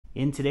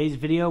In today's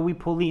video, we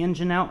pull the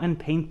engine out and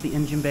paint the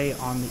engine bay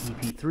on the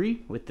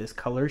EP3 with this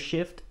color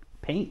shift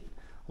paint.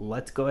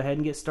 Let's go ahead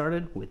and get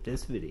started with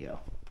this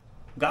video.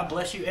 God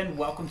bless you and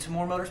welcome to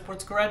More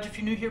Motorsports Garage. If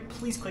you're new here,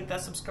 please click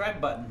that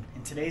subscribe button.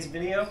 In today's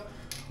video,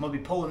 I'm going to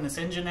be pulling this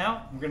engine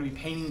out. We're going to be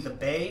painting the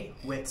bay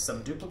with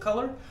some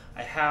Duplicolor.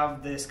 I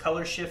have this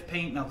color shift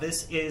paint. Now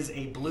this is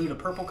a blue to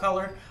purple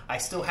color. I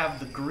still have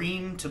the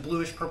green to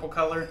bluish purple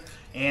color,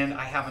 and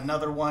I have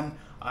another one.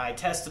 I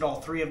tested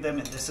all three of them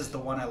and this is the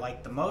one I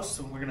like the most,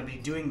 so we're going to be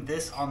doing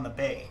this on the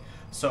bay.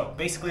 So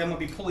basically I'm going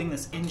to be pulling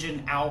this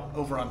engine out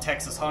over on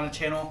Texas Honda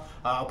channel.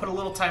 I'll put a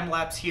little time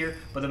lapse here,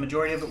 but the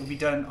majority of it will be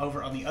done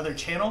over on the other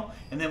channel,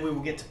 and then we will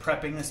get to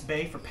prepping this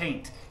bay for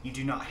paint. You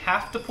do not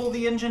have to pull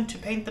the engine to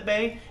paint the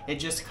bay, it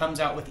just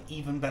comes out with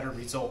even better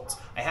results.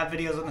 I have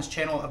videos on this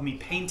channel of me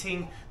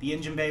painting the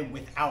engine bay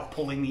without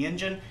pulling the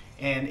engine,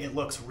 and it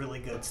looks really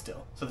good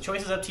still. So the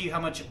choice is up to you how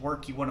much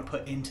work you want to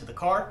put into the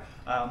car,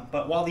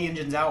 but while the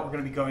engine's out, we're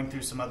going to be going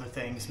through some other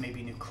things,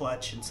 maybe new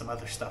clutch and some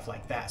other stuff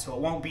like that. So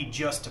it won't be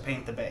just to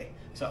paint the bay.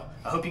 So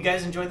I hope you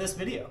guys enjoyed this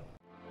video.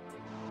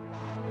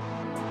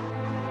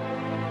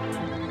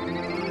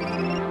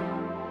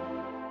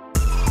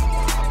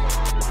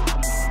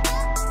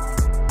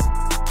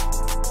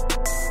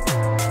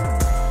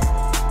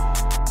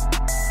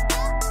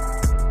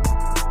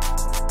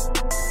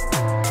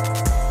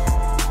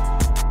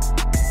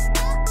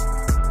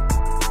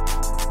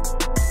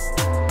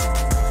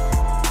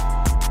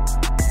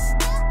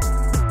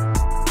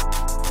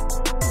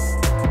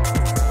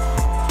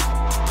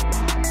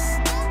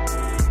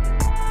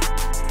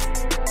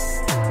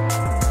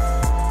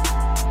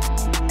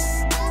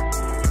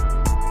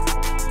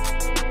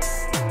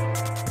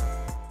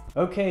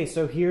 Okay,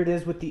 so here it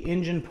is with the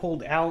engine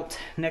pulled out.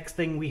 Next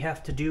thing we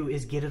have to do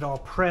is get it all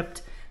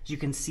prepped. As you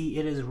can see,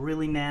 it is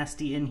really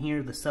nasty in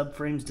here. The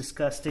subframe's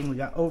disgusting. We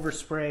got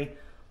overspray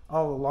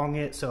all along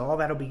it, so all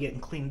that'll be getting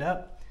cleaned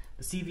up.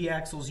 The CV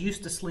axles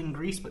used to sling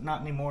grease, but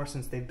not anymore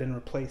since they've been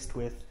replaced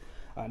with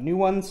new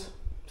ones.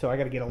 So I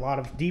got to get a lot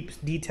of deep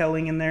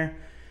detailing in there.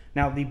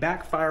 Now the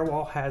back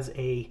firewall has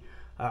a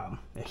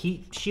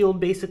heat shield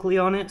basically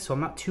on it, so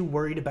I'm not too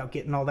worried about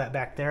getting all that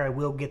back there. I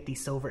will get the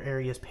silver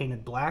areas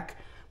painted black,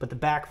 but the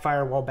back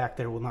firewall back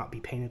there will not be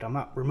painted. I'm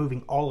not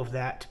removing all of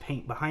that to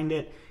paint behind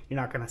it. You're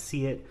not going to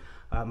see it,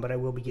 but I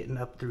will be getting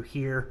up through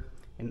here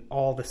and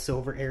all the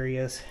silver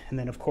areas, and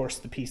then of course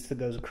the piece that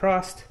goes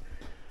across.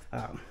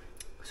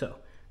 So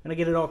I'm going to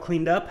get it all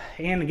cleaned up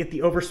and get the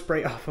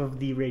overspray off of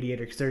the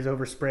radiator, because there's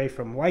overspray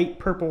from white,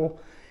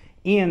 purple,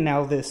 and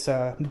now this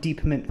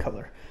deep mint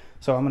color.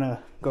 So I'm going to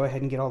go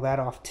ahead and get all that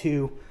off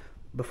too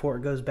before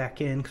it goes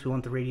back in, because we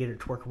want the radiator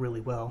to work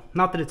really well.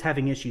 Not that it's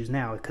having issues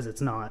now, because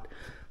it's not,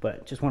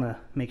 but just want to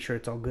make sure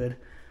it's all good.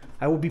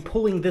 I will be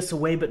pulling this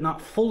away, but not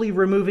fully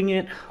removing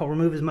it. I'll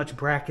remove as much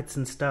brackets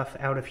and stuff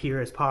out of here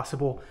as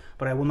possible,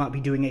 but I will not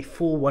be doing a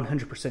full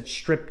 100%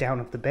 strip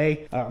down of the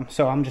bay.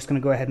 So I'm just going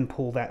to go ahead and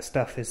pull that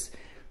stuff as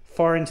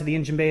far into the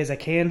engine bay as I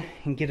can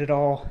and get it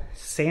all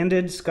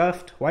sanded,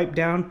 scuffed, wiped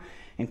down,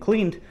 and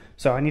cleaned.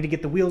 So I need to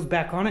get the wheels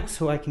back on it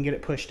so I can get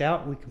it pushed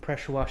out. We can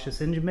pressure wash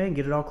this engine bay and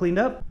get it all cleaned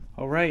up.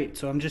 All right,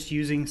 so I'm just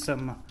using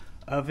some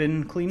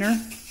oven cleaner.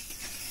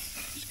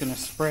 Just gonna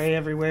spray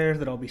everywhere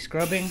that I'll be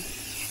scrubbing.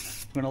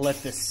 I'm gonna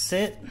let this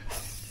sit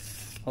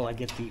while I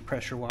get the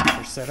pressure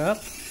washer set up.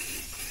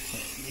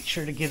 Make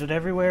sure to get it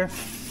everywhere.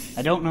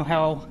 I don't know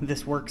how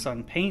this works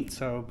on paint,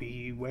 so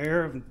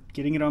beware of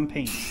getting it on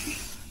paint.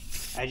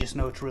 I just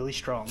know it's really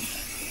strong.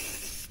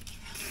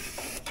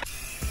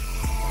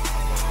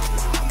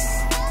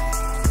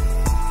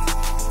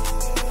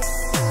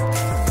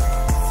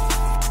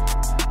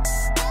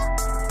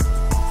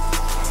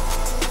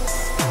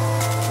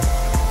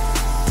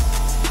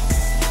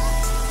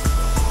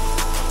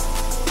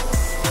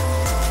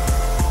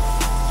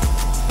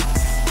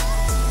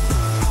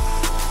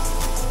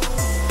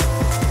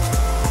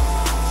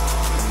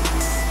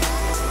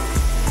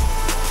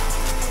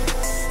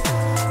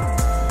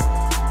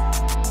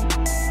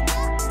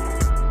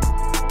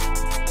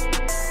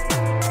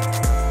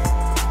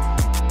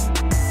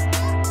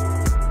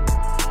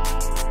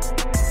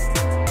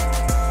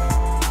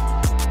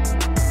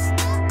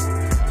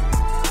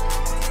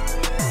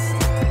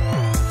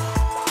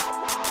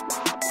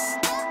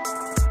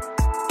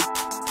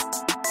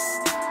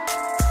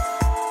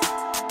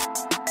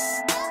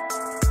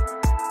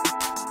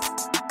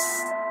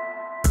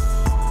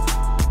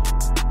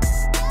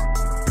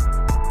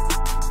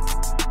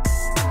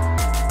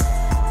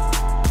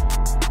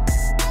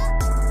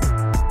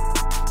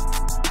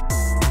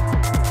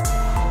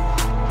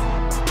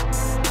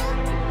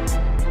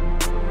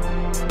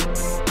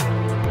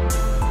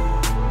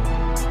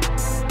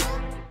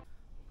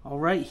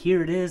 Right,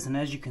 here it is, and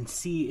as you can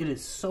see, it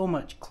is so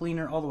much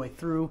cleaner all the way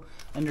through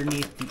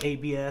underneath the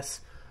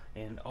ABS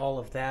and all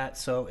of that,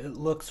 so it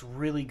looks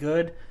really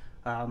good.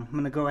 I'm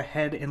going to go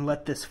ahead and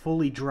let this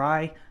fully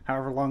dry,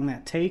 however long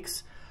that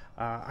takes.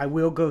 I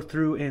will go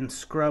through and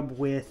scrub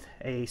with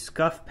a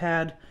scuff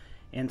pad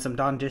and some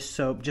Dawn dish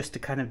soap just to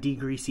kind of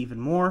degrease even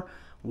more.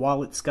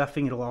 While it's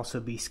scuffing, it'll also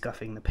be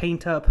scuffing the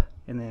paint up,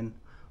 and then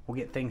we'll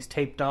get things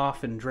taped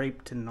off and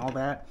draped and all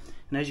that.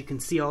 And as you can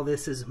see, all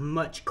this is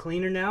much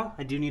cleaner now.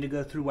 I do need to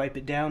go through, wipe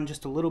it down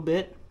just a little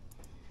bit,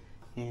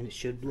 and it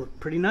should look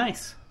pretty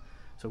nice.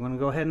 So I'm gonna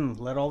go ahead and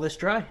let all this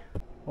dry.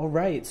 All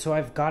right, so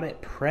I've got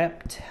it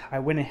prepped. I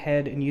went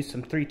ahead and used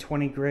some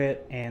 320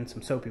 grit and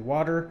some soapy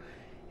water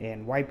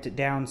and wiped it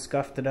down,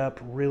 scuffed it up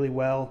really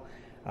well,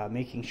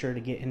 making sure to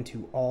get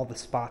into all the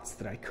spots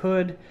that I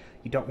could.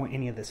 You don't want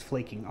any of this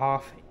flaking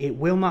off. It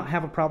will not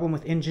have a problem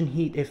with engine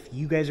heat. If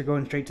you guys are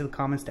going straight to the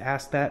comments to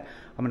ask that,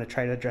 I'm gonna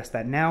try to address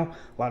that now.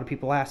 A lot of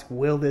people ask,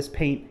 will this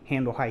paint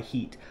handle high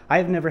heat? I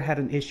have never had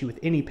an issue with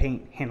any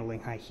paint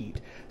handling high heat.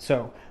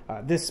 So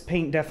this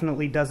paint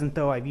definitely doesn't,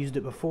 though. I've used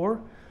it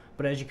before,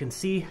 but as you can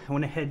see, I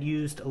went ahead and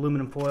used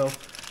aluminum foil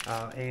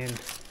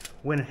and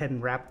went ahead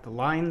and wrapped the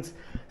lines,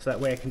 so that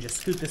way I can just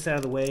scoot this out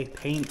of the way,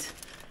 paint,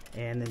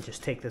 and then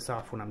just take this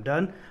off when I'm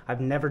done. I've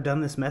never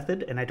done this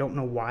method, and I don't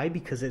know why,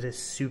 because it is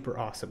super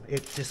awesome.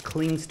 It just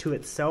cleans to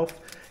itself,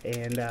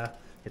 and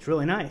it's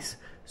really nice.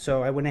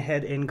 So I went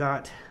ahead and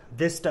got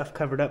this stuff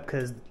covered up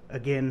because,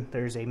 again,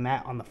 there's a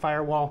mat on the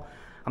firewall.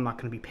 I'm not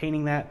going to be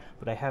painting that,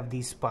 but I have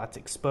these spots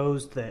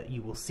exposed that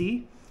you will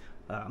see.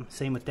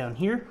 Same with down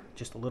here,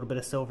 just a little bit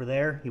of silver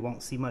there. You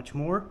won't see much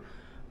more,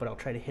 but I'll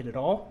try to hit it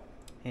all.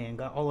 And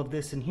got all of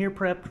this in here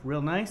prepped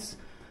real nice.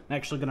 I'm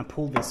actually going to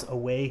pull this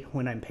away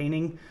when I'm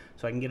painting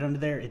so I can get under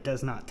there. It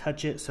does not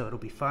touch it, so it'll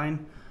be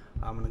fine.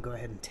 I'm going to go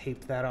ahead and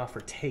tape that off,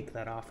 or take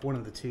that off, one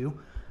of the two.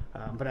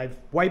 But I've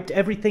wiped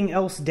everything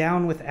else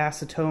down with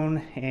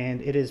acetone,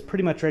 and it is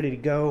pretty much ready to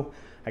go.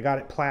 I got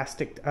it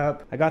plasticed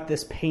up. I got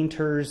this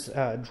painter's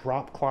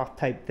drop cloth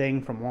type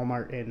thing from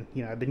Walmart, and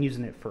I've been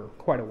using it for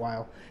quite a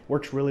while. It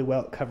works really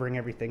well at covering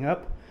everything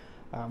up.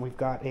 We've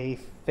got a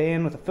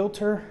fan with a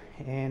filter,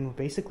 and we're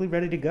basically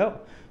ready to go.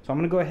 So I'm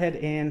going to go ahead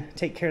and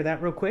take care of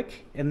that real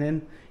quick and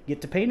then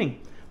get to painting.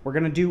 We're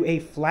going to do a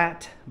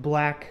flat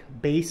black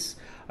base.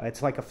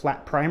 It's like a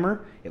flat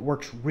primer. It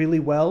works really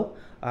well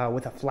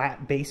with a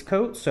flat base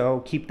coat, so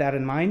keep that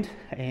in mind.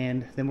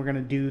 And then we're going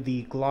to do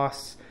the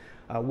gloss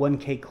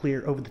 1K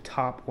clear over the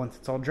top once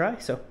it's all dry.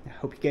 So I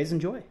hope you guys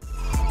enjoy.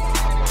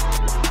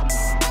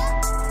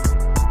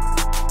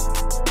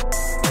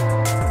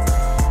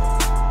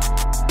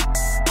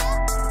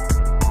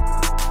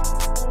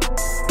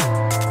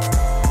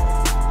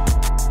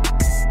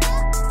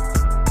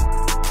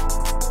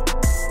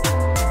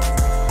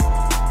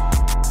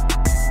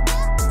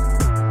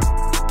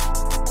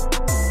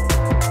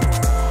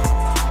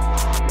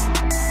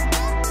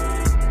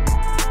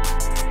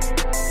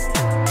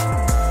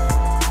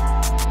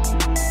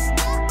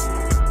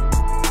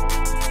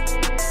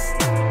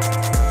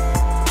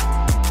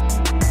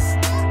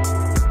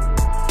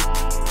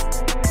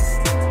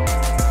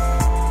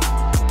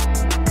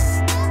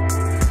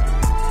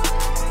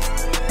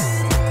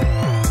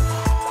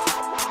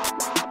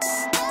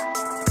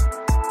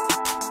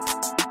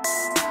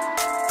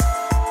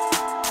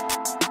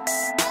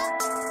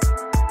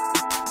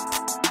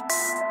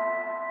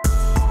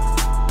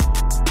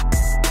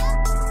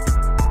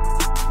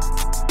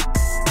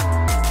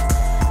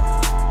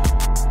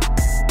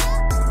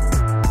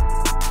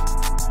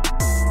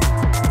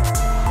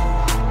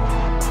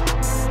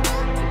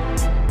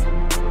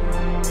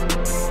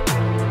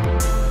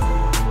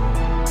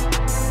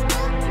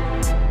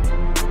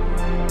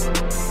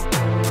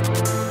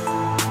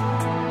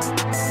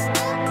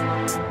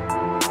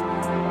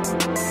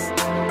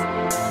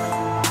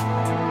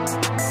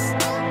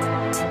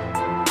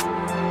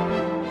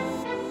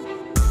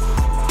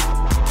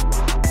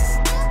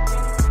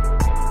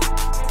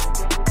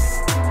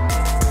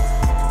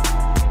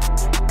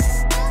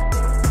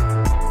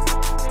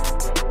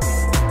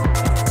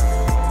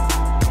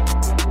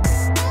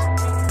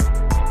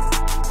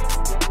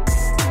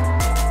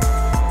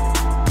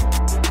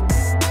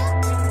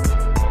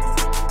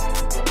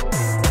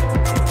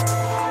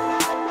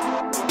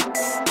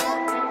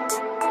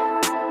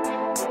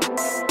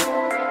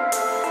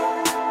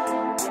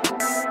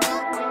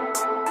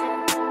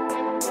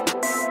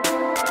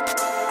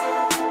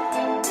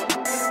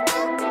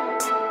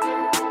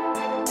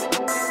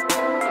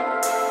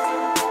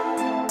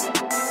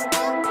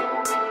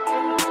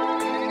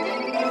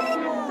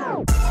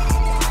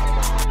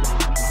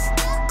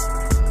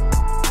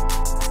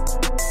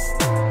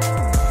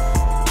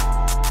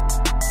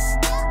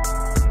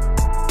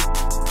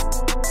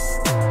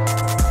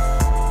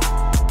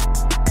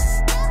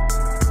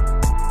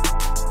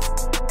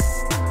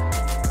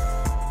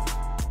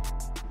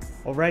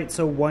 Alright,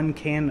 so 1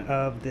 can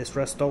of this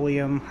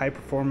Rust-Oleum high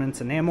performance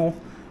enamel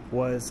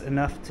was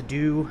enough to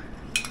do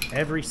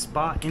every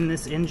spot in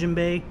this engine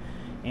bay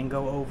and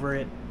go over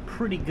it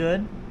pretty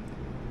good.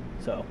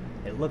 So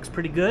it looks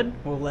pretty good.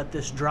 We'll let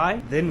this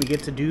dry. Then we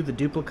get to do the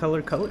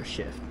Duplicolor color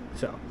shift.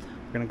 So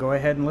we're gonna go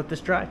ahead and let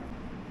this dry.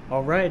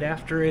 Alright,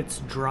 after it's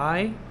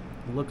dry,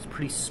 it looks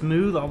pretty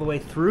smooth all the way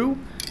through.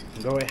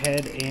 go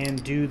ahead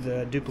and do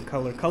the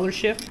duplicolor color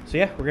shift. So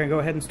yeah, we're gonna go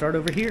ahead and start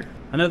over here.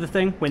 Another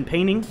thing, when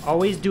painting,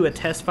 always do a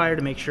test fire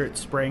to make sure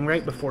it's spraying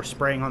right before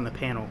spraying on the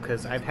panel,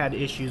 because I've had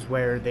issues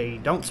where they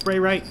don't spray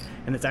right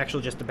and it's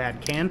actually just a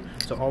bad can,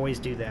 so always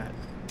do that.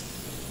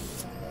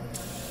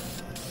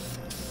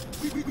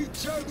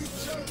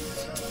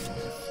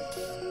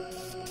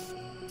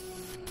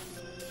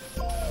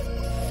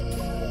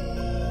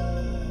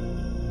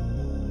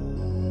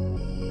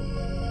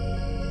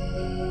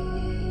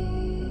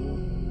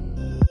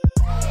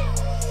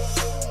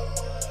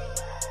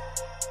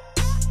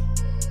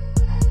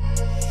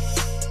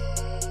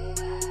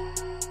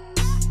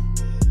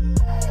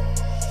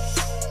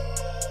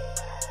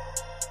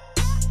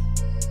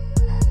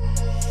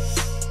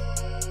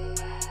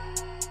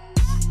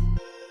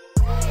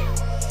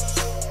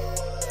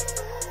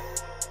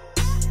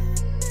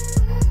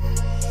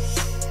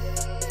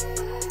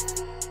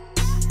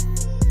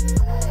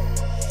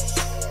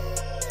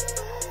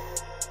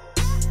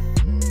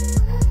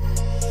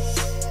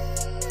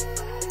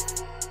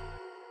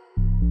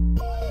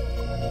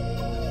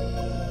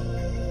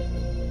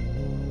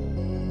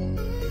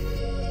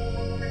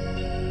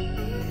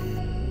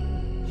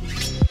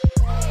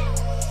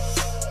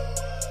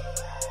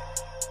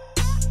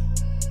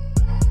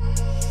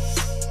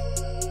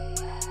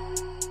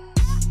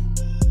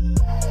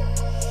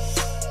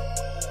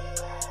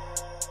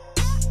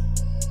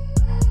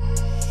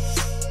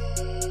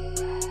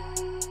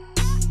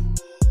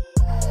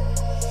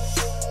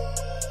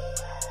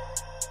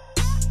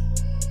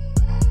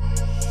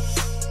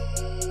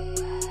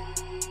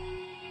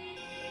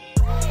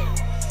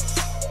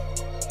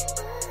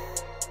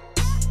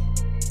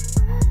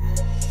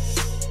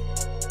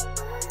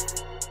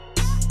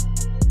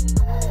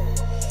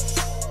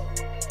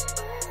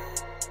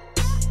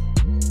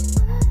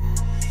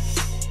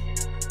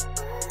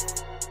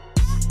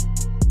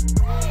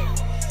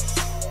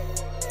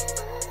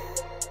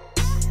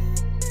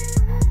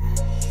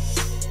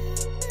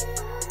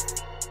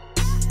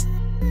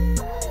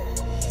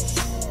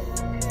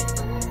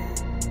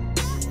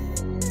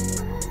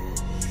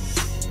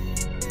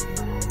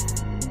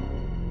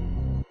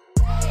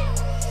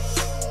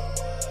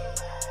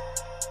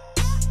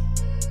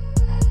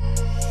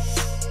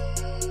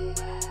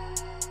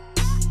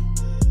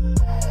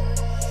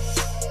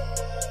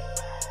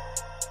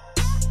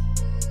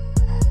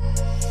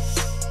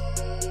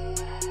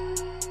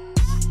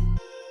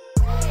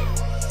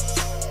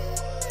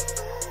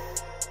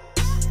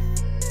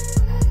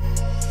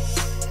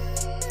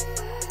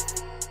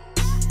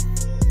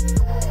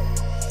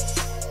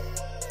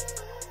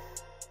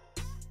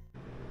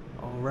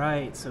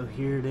 Alright, so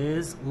here it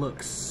is.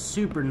 Looks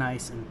super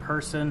nice in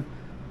person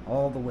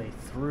all the way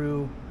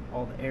through.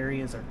 All the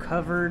areas are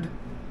covered.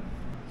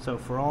 So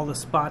for all the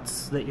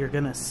spots that you're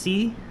gonna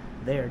see,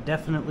 they are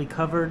definitely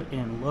covered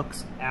and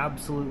looks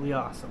absolutely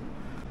awesome.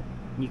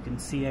 You can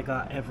see I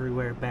got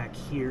everywhere back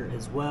here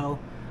as well.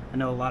 I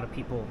know a lot of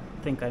people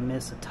think I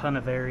miss a ton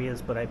of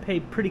areas, but I pay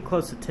pretty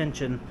close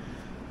attention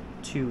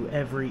to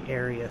every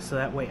area so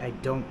that way I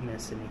don't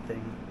miss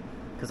anything,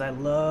 because I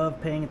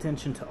love paying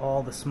attention to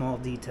all the small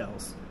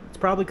details. It's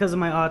probably because of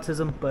my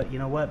autism, but you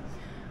know what?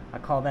 I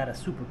call that a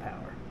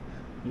superpower.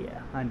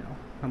 Yeah, I know,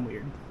 I'm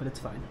weird, but it's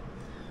fine.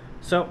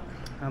 So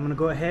I'm gonna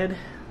go ahead,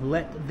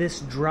 let this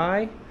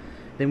dry,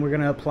 then we're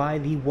gonna apply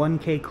the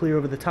 1K clear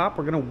over the top.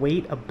 We're gonna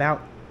wait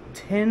about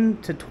 10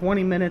 to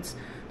 20 minutes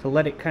to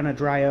let it kind of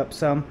dry up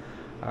some.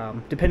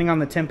 Depending on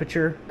the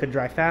temperature, could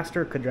dry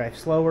faster, could dry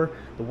slower.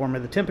 The warmer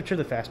the temperature,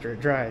 the faster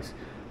it dries.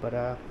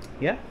 But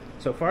yeah,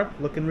 so far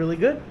looking really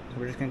good.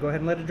 We're just gonna go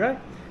ahead and let it dry.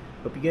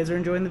 Hope you guys are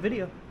enjoying the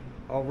video.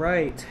 All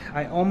right,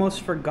 I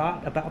almost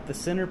forgot about the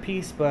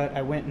centerpiece, but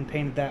I went and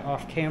painted that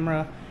off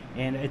camera,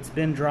 and it's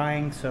been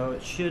drying, so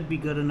it should be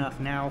good enough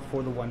now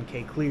for the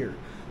 1K clear.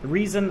 The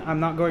reason I'm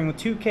not going with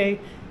 2K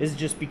is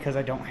just because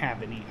I don't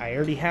have any. I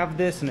already have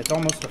this, and it's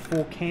almost a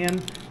full can,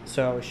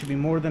 so it should be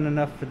more than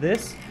enough for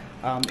this.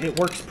 It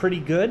works pretty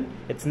good.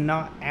 It's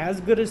not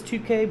as good as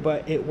 2K,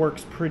 but it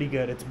works pretty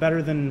good. It's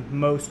better than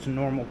most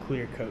normal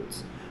clear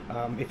coats.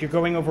 If you're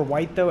going over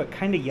white though, it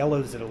kind of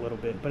yellows it a little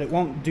bit, but it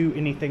won't do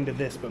anything to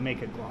this but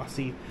make it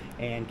glossy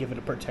and give it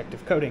a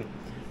protective coating.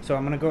 So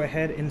I'm going to go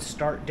ahead and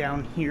start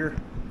down here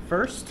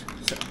first.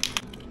 So.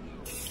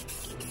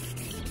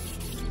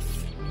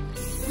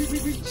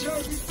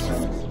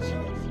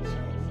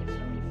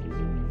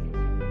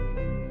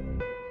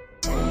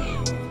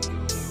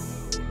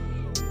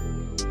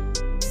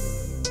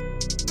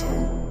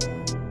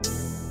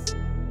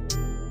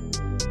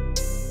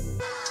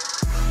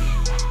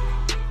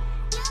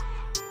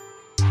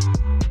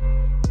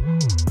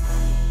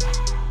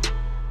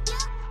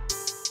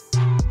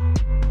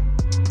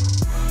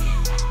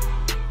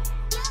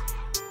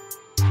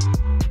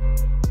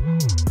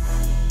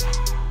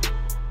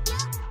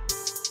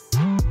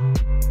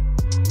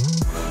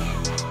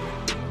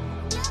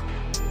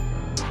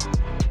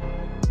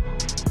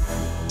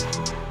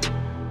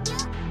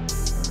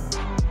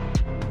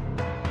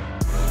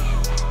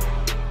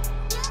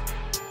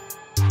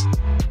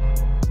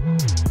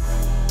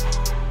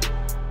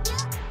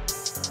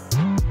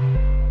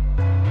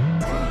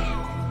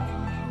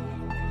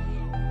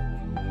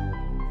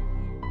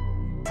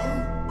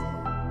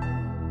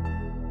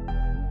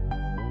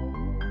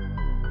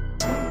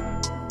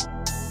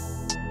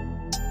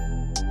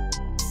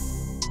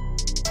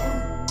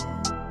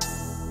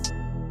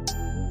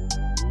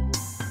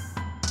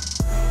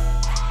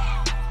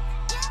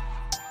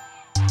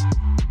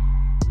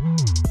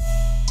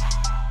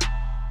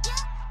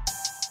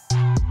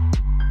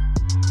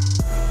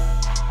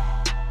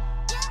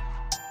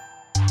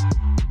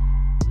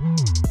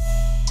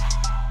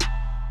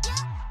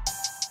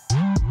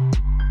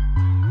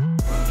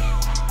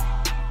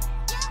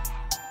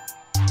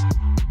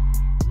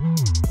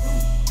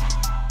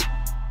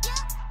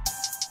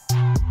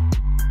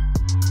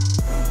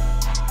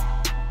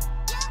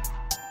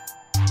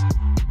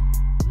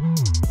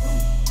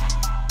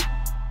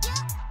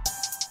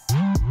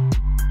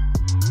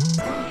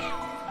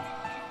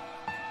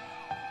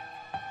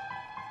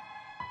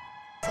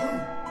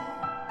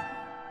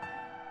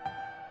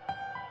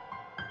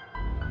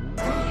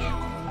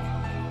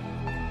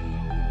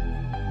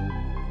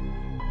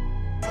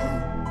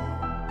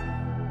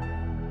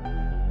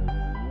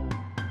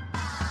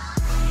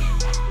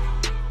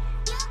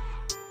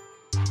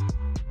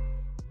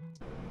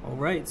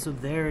 Alright, so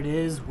there it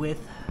is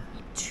with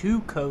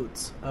 2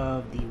 coats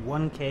of the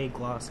 1K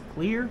Gloss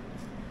Clear.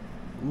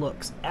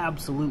 Looks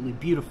absolutely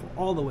beautiful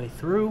all the way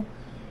through,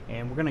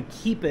 and we're going to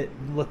keep it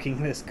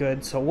looking this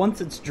good. So once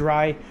it's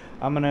dry,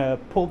 I'm going to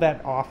pull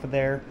that off of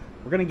there.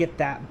 We're going to get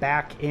that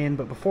back in,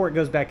 but before it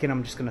goes back in,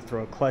 I'm just going to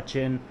throw a clutch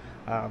in,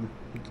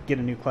 get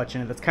a new clutch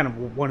in it. That's kind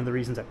of one of the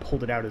reasons I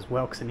pulled it out as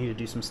well, because I need to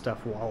do some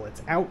stuff while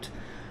it's out.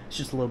 It's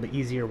just a little bit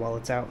easier while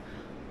it's out.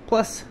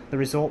 Plus, the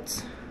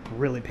results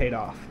really paid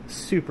off.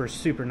 Super,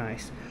 super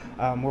nice.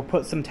 We'll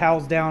put some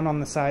towels down on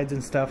the sides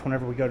and stuff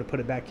whenever we go to put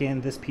it back in.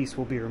 This piece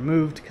will be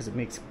removed because it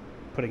makes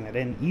putting that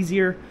in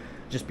easier.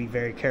 Just be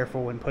very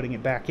careful when putting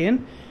it back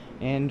in,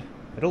 and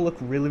it'll look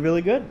really,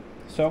 really good.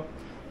 So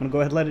I'm gonna go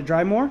ahead and let it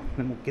dry more,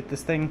 and we'll get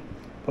this thing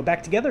put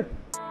back together.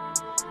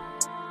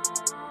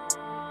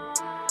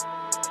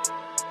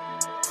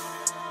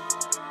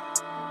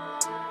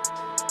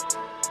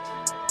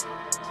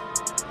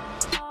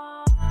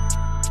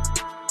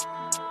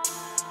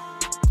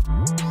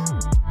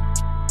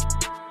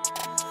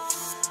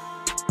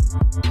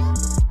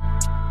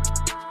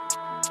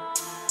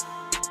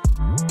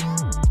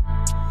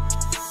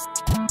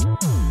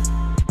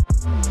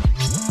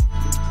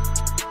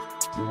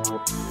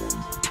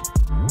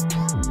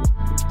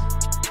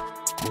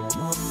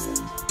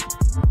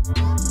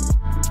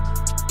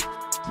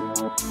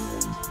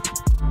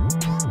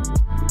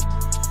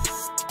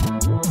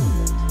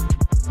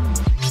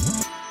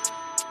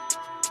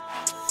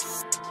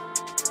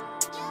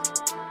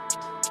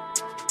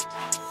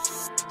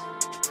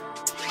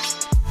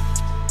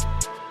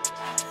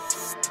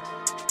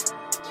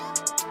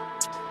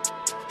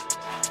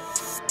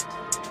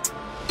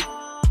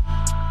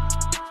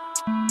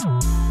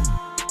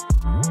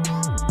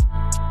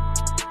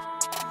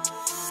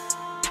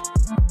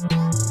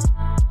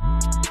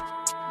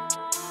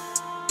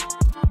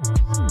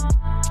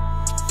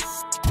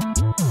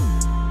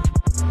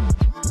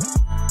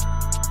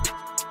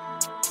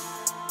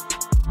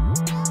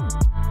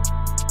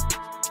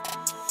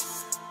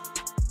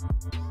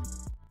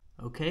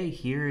 Okay,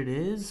 here it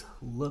is.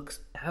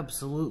 Looks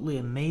absolutely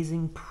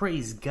amazing.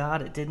 Praise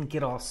God it didn't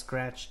get all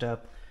scratched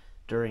up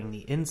during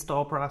the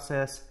install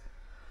process.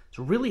 It's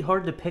really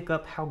hard to pick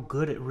up how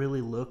good it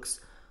really looks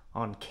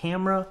on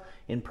camera.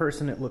 In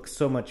person it looks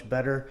so much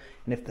better,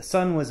 and if the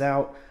sun was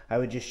out I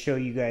would just show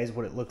you guys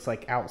what it looks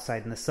like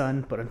outside in the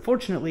sun, but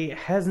unfortunately it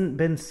hasn't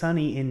been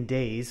sunny in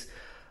days,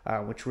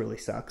 which really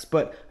sucks,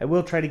 but I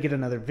will try to get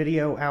another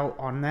video out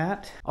on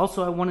that.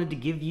 Also, I wanted to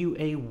give you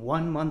a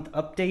 1-month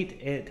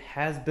update. It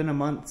has been a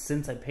month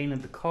since I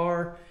painted the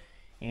car,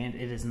 and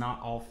it is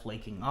not all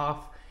flaking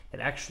off. It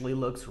actually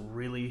looks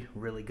really,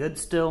 really good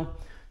still.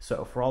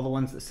 So for all the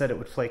ones that said it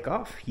would flake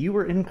off, you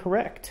were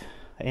incorrect.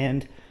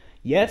 And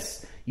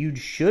yes, you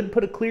should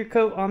put a clear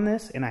coat on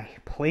this, and I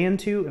plan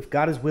to. If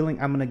God is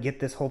willing, I'm gonna get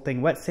this whole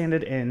thing wet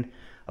sanded and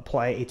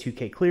apply a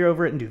 2K clear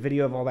over it and do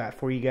video of all that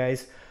for you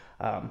guys.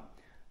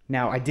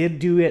 Now, I did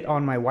do it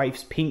on my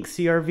wife's pink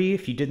CRV.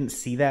 If you didn't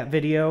see that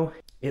video,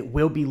 it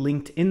will be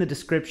linked in the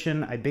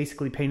description. I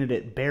basically painted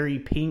it berry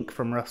pink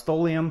from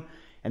Rust-Oleum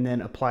and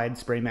then applied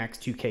Spray Max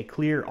 2K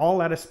Clear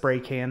all out of spray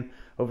can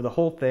over the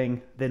whole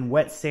thing, then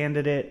wet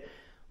sanded it,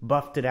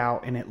 buffed it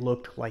out, and it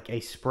looked like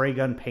a spray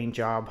gun paint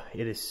job.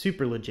 It is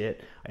super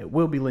legit. It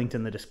will be linked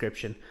in the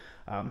description.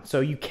 So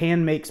you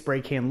can make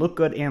spray can look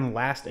good and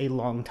last a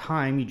long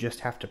time. You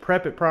just have to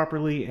prep it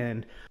properly,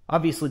 and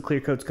obviously clear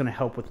coat's going to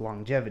help with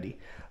longevity.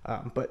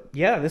 But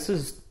yeah, this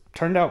has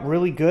turned out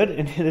really good,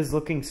 and it is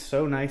looking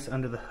so nice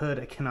under the hood.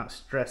 I cannot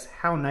stress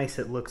how nice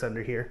it looks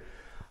under here.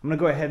 I'm going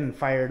to go ahead and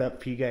fire it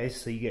up for you guys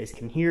so you guys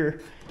can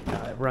hear.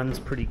 It runs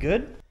pretty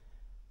good.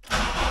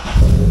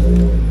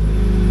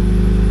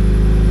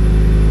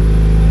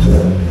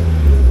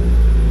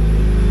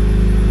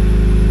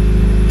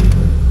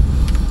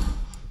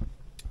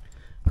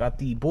 Got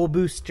the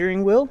bullboost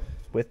steering wheel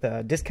with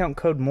discount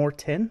code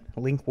MORE10. A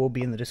link will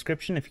be in the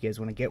description if you guys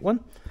want to get one.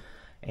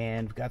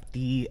 And we've got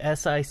the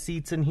SI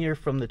seats in here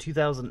from the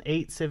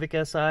 2008 Civic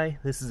Si.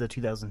 This is a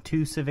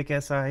 2002 Civic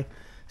Si.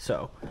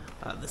 So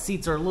the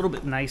seats are a little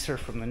bit nicer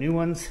from the new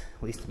ones,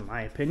 at least in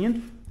my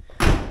opinion.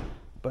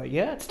 But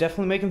yeah, it's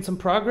definitely making some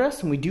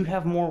progress, and we do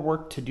have more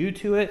work to do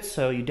to it,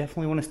 so you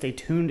definitely want to stay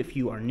tuned. If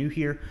you are new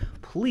here,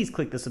 please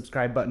click the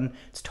subscribe button.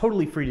 It's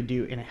totally free to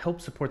do, and it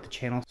helps support the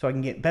channel so I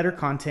can get better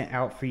content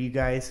out for you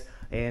guys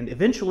and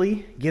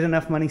eventually get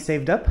enough money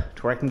saved up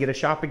to where I can get a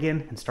shop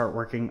again and start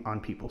working on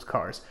people's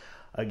cars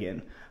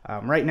again.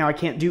 Right now I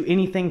can't do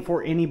anything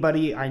for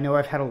anybody. I know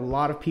I've had a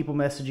lot of people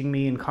messaging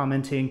me and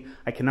commenting.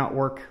 I cannot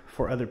work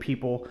for other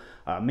people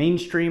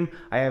mainstream.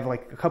 I have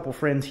like a couple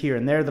friends here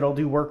and there that I'll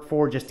do work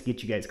for just to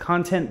get you guys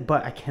content,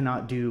 but I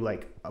cannot do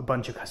like a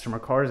bunch of customer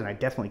cars, and I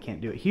definitely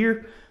can't do it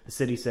here. The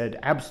city said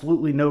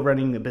absolutely no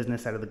running the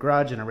business out of the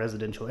garage in a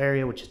residential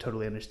area, which is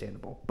totally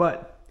understandable,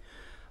 but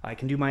I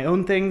can do my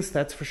own things,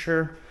 that's for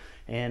sure.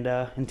 And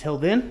until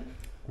then,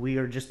 we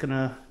are just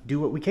gonna do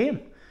what we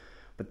can.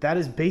 But that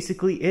is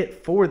basically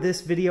it for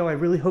this video. I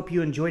really hope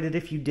you enjoyed it.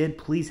 If you did,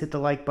 please hit the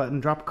like button,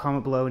 drop a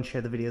comment below, and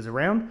share the videos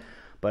around.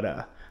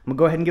 But I'm going to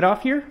go ahead and get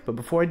off here, but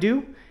before I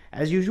do,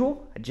 as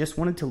usual, I just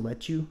wanted to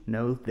let you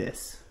know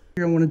this.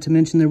 Here I wanted to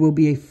mention there will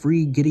be a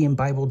free Gideon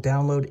Bible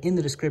download in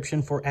the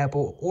description for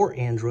Apple or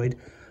Android.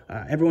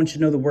 Everyone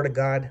should know the Word of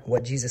God,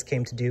 what Jesus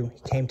came to do.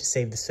 He came to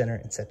save the sinner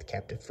and set the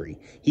captive free.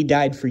 He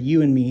died for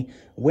you and me,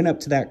 went up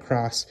to that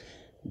cross,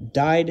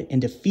 died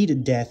and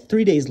defeated death,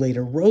 3 days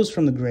later, rose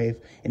from the grave,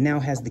 and now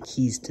has the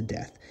keys to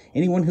death.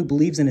 Anyone who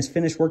believes in his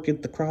finished work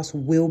at the cross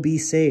will be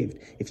saved.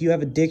 If you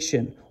have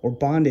addiction or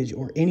bondage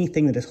or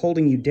anything that is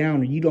holding you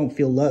down or you don't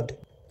feel loved,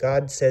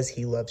 God says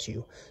he loves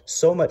you,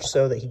 so much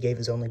so that he gave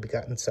his only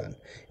begotten Son.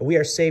 And we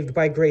are saved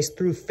by grace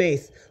through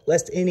faith,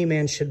 lest any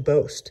man should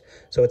boast.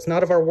 So it's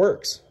not of our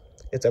works.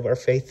 It's of our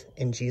faith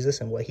in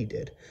Jesus and what he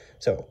did.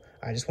 So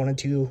I just wanted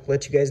to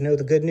let you guys know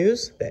the good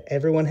news that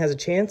everyone has a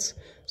chance.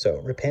 So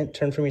repent,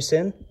 turn from your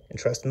sin, and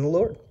trust in the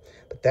Lord.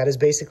 But that is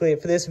basically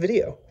it for this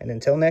video. And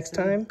until next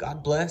time,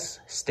 God bless,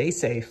 stay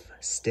safe,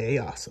 stay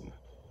awesome.